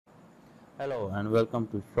Hello and welcome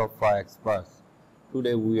to Shopify Express.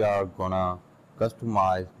 Today we are gonna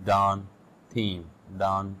customize Dawn theme,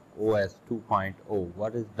 Dawn OS 2.0.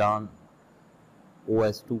 What is Dawn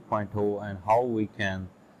OS 2.0 and how we can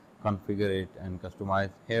configure it and customize?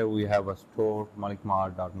 Here we have a store,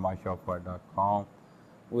 malikmar.myshopify.com.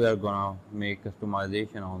 We are gonna make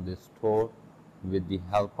customization on this store with the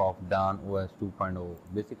help of Dawn OS 2.0.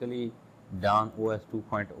 Basically, Dawn OS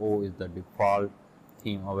 2.0 is the default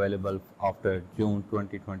theme available after June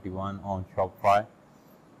 2021 on Shopify.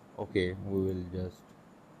 Okay, we will just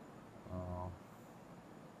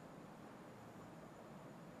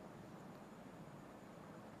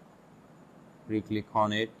re-click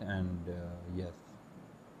on it and yes,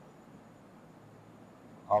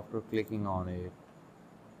 after clicking on it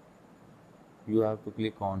you have to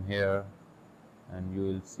click on here and you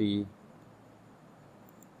will see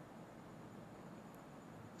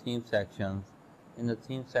theme sections. In the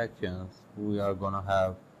theme sections we are gonna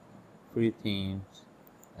have free themes.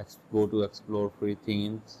 Go to explore free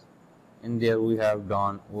themes. In there we have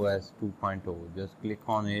Dawn OS 2.0. Just click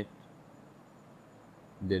on it.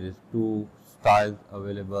 There is two styles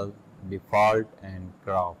available, default and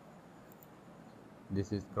craft.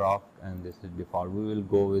 This is craft and this is default. We will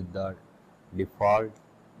go with the default.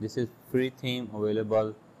 This is free theme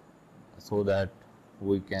available so that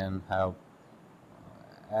we can have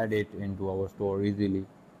add it into our store easily.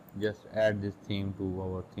 Just add this theme to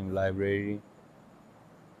our theme library.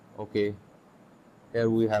 Okay, here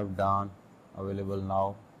we have Dawn available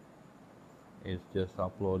now. It's just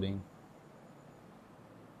uploading.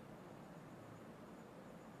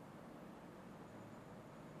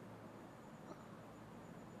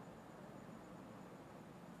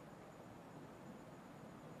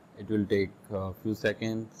 It will take a few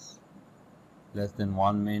seconds, less than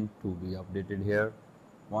 1 minute to be updated here.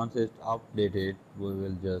 Once it's updated, we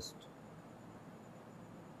will just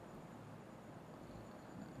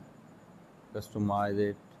customize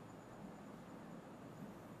it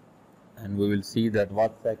and we will see that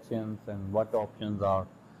what sections and what options are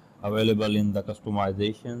available in the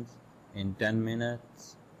customizations in 10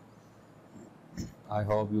 minutes. I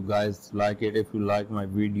hope you guys like it. If you like my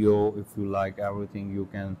video, if you like everything, you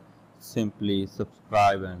can simply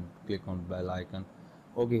subscribe and click on bell icon.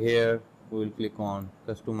 Okay, here we will click on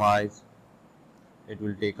customize. It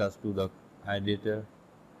will take us to the editor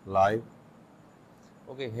live.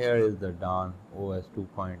 Okay, here is the Dawn OS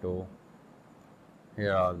 2.0.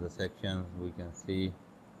 Here are the sections we can see.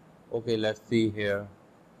 Okay, let's see here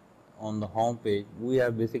on the home page. We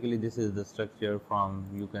have basically, this is the structure from,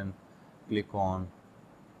 you can click on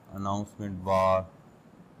announcement bar.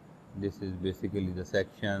 This is basically the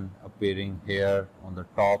section appearing here on the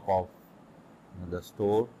top of the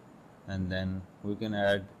store, and then we can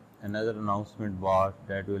add another announcement bar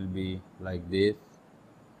that will be like this.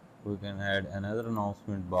 We can add another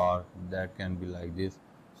announcement bar that can be like this.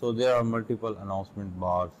 So there are multiple announcement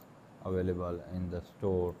bars available in the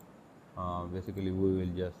store. Basically we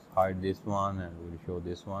will just hide this one and we will show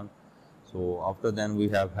this one. So after then we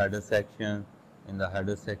have header section. In the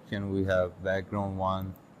header section we have background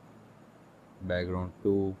 1, background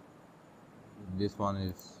 2. This one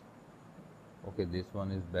is okay, this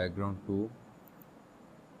one is background 2,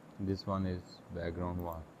 this one is background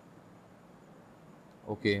 1.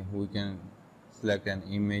 Okay, we can select an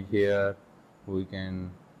image here. We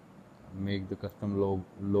can make the custom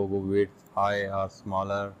logo width high or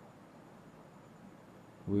smaller.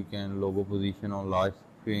 We can logo position on large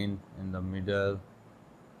screen in the middle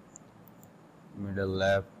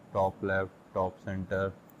left, top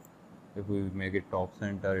center. If we make it top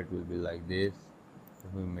center, it will be like this.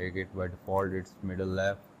 If we make it by default, it's middle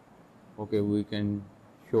left. Okay, we can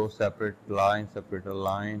show separate line, separator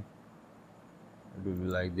line. It will be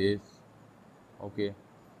like this. Okay,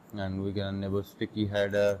 and we can enable sticky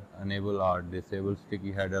header, enable or disable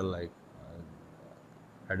sticky header. Like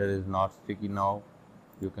header is not sticky now,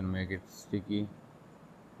 you can make it sticky.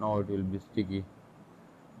 Now it will be sticky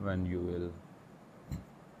when you will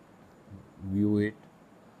view it.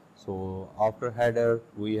 So after header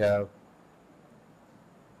we have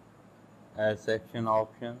add section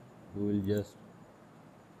option. We will just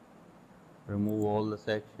remove all the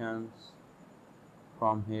sections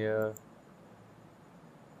from here.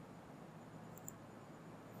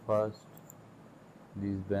 First,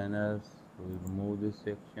 these banners, we will remove this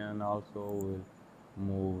section. Also we will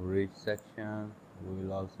move rich section. We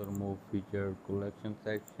will also remove featured collection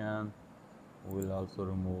section. We will also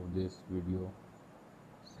remove this video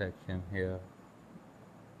section here.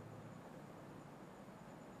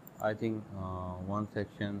 I think one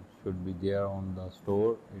section should be there on the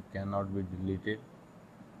store. It cannot be deleted.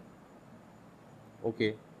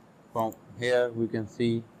 Okay, from here we can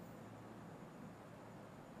see,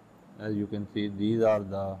 as you can see, these are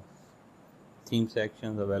the theme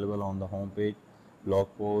sections available on the home page: blog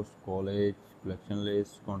post, college, collection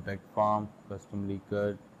list, contact form, custom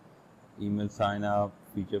cut, email sign up,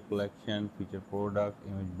 feature collection, feature product,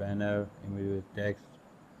 image banner, image with text,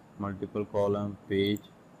 multiple column, page,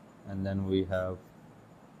 and then we have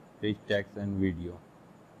page text and video.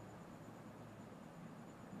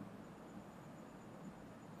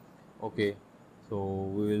 Okay, so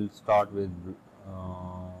we will start with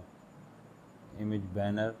uh, image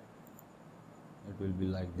banner. It will be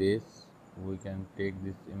like this. We can take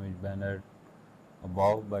this image banner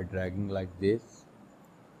above by dragging like this.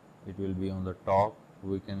 It will be on the top.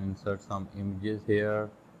 We can insert some images here.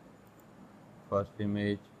 First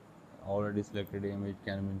image, already selected image,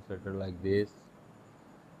 can be inserted like this.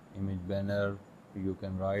 Image banner, you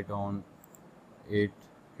can write on it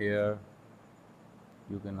here.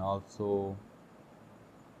 You can also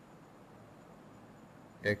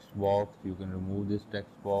text box, you can remove this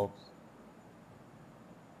text box.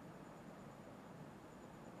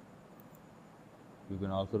 You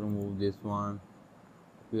can also remove this one.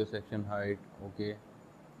 Pure section height. Okay,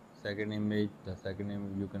 second image, the second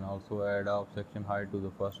image, you can also add up section height to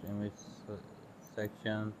the first image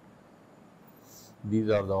section. These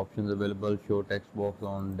are the options available. Show text box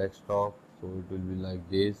on desktop, so it will be like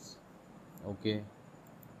this. Okay,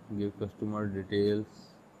 give customer details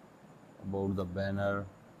about the banner,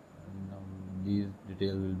 and these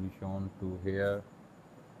details will be shown to here.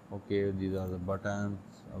 Okay, these are the buttons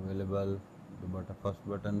available. The button, first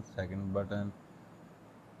button, second button.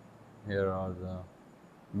 Here are the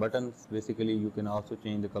buttons. Basically, you can also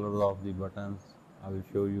change the colors of the buttons. I will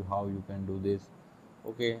show you how you can do this.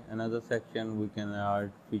 Okay, another section, we can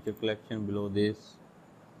add feature collection below this.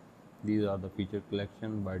 These are the feature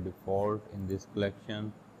collection. By default in this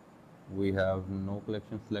collection we have no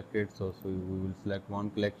collection selected, so we will select one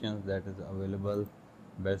collection that is available.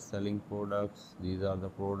 Best selling products, these are the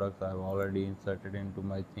products I have already inserted into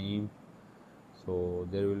my theme. So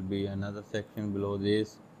there will be another section below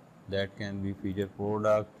this that can be feature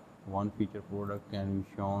product. One feature product can be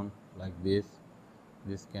shown like this.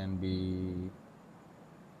 This can be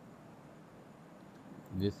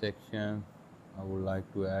this section I would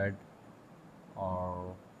like to add,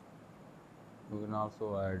 or we can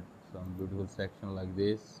also add some beautiful section like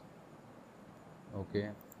this. Okay,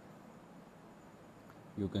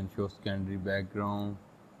 you can show secondary background,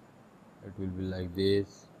 it will be like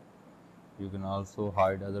this. You can also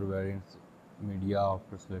hide other variants media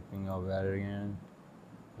after selecting a variant.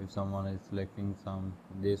 If someone is selecting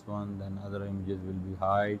this one, then other images will be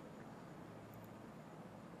hide.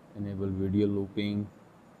 Enable video looping.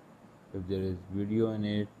 If there is video in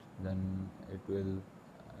it, then it will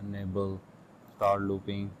enable start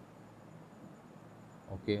looping.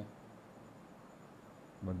 Okay,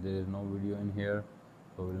 but there is no video in here,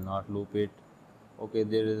 so will not loop it. Okay,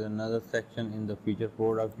 there is another section in the feature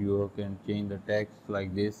product. You can change the text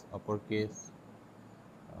like this, uppercase.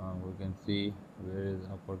 We can see where is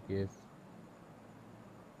uppercase,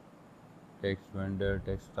 text vendor,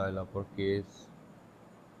 text style uppercase.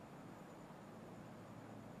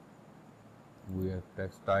 We have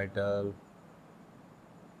text title,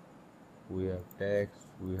 we have text,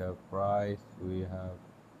 we have price, we have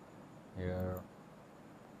here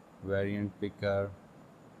variant picker,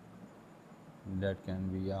 that can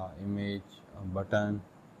be image, a button,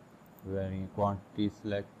 variant quantity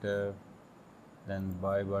selector, then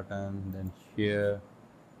buy button, then share.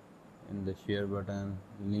 In the share button,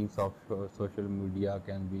 links of social media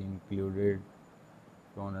can be included,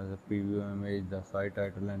 shown as a preview image. The site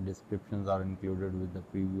title and descriptions are included with the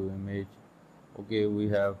preview image. Okay, we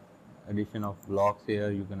have addition of blocks here.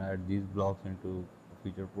 You can add these blocks into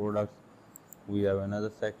feature products. We have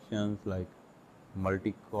another sections like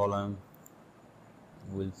multi-column.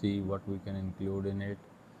 We'll see what we can include in it.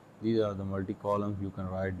 These are the multi-columns. You can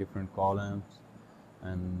write different columns,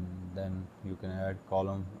 and then you can add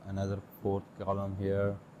column, another fourth column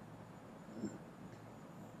here.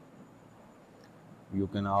 You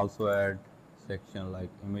can also add section like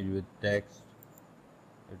image with text.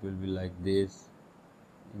 It will be like this.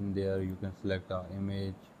 In there you can select an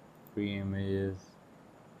image, free images.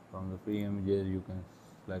 From the free images you can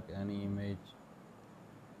select any image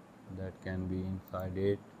that can be inside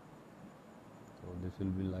it. So this will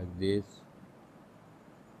be like this,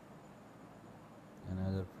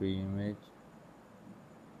 another free image.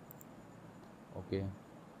 Okay,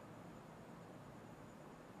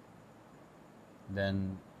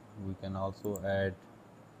 then we can also add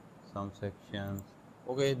some sections.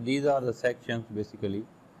 Okay, these are the sections basically.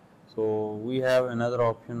 So we have another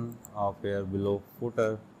option of here below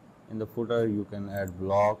footer. In the footer you can add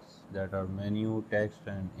blocks that are menu, text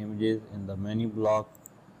and images. In the menu block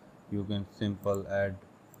you can simple add,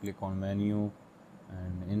 click on menu,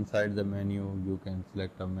 and inside the menu you can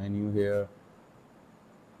select a menu here,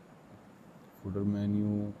 footer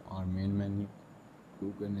menu or main menu.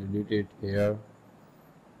 You can edit it here.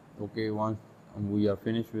 Okay, once we are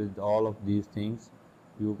finished with all of these things,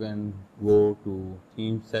 you can go to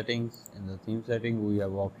theme settings. In the theme setting we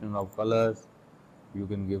have option of colors. You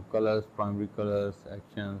can give colors, primary colors,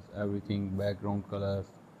 actions, everything, background colors,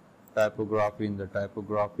 typography. In the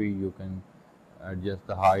typography you can adjust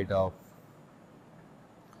the height of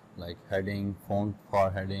like heading, font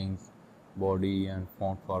for headings, body and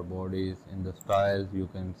font for bodies. In the styles you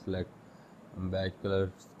can select badge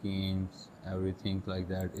color schemes, everything like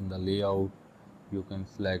that. In the layout you can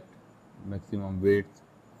select maximum width,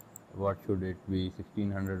 what should it be,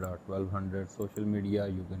 1600 or 1200. Social media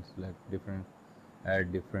you can select different,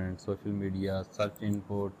 add different social media. Search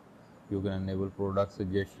input you can enable product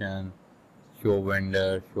suggestion, show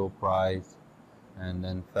vendor, show price, and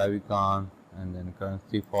then favicon, and then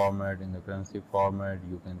currency format. In the currency format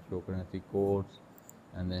you can show currency codes,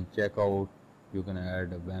 and then checkout you can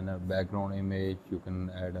add a banner background image, you can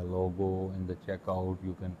add a logo. In the checkout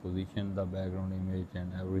you can position the background image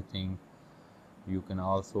and everything. You can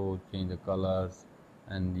also change the colors,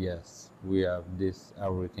 and yes, we have this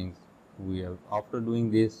everything. We have, after doing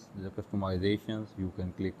this, the customizations, you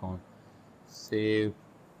can click on save,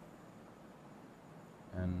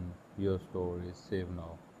 and your store is saved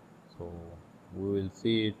now. So we will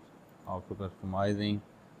see it after customizing.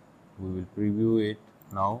 We will preview it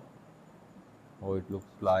now how it looks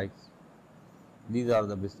like. These are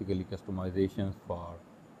the basically customizations for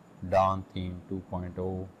Dawn Theme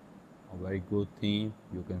 2.0. A very good theme.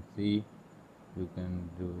 You can see you can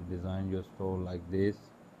design your store like this,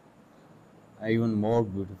 even more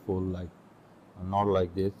beautiful, like not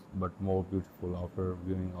like this but more beautiful after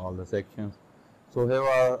viewing all the sections. So here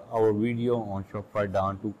are our video on Shopify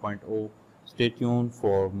Dawn 2.0. Stay tuned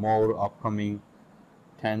for more upcoming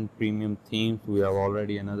 10 premium themes. We have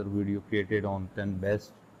already another video created on 10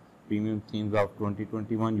 best premium themes of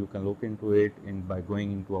 2021. You can look into it by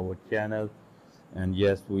going into our channel, and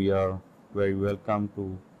yes, we are very welcome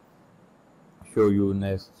to show you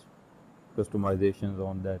next customizations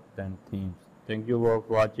on that 10 themes. Thank you for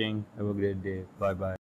watching. Have a great day. Bye bye.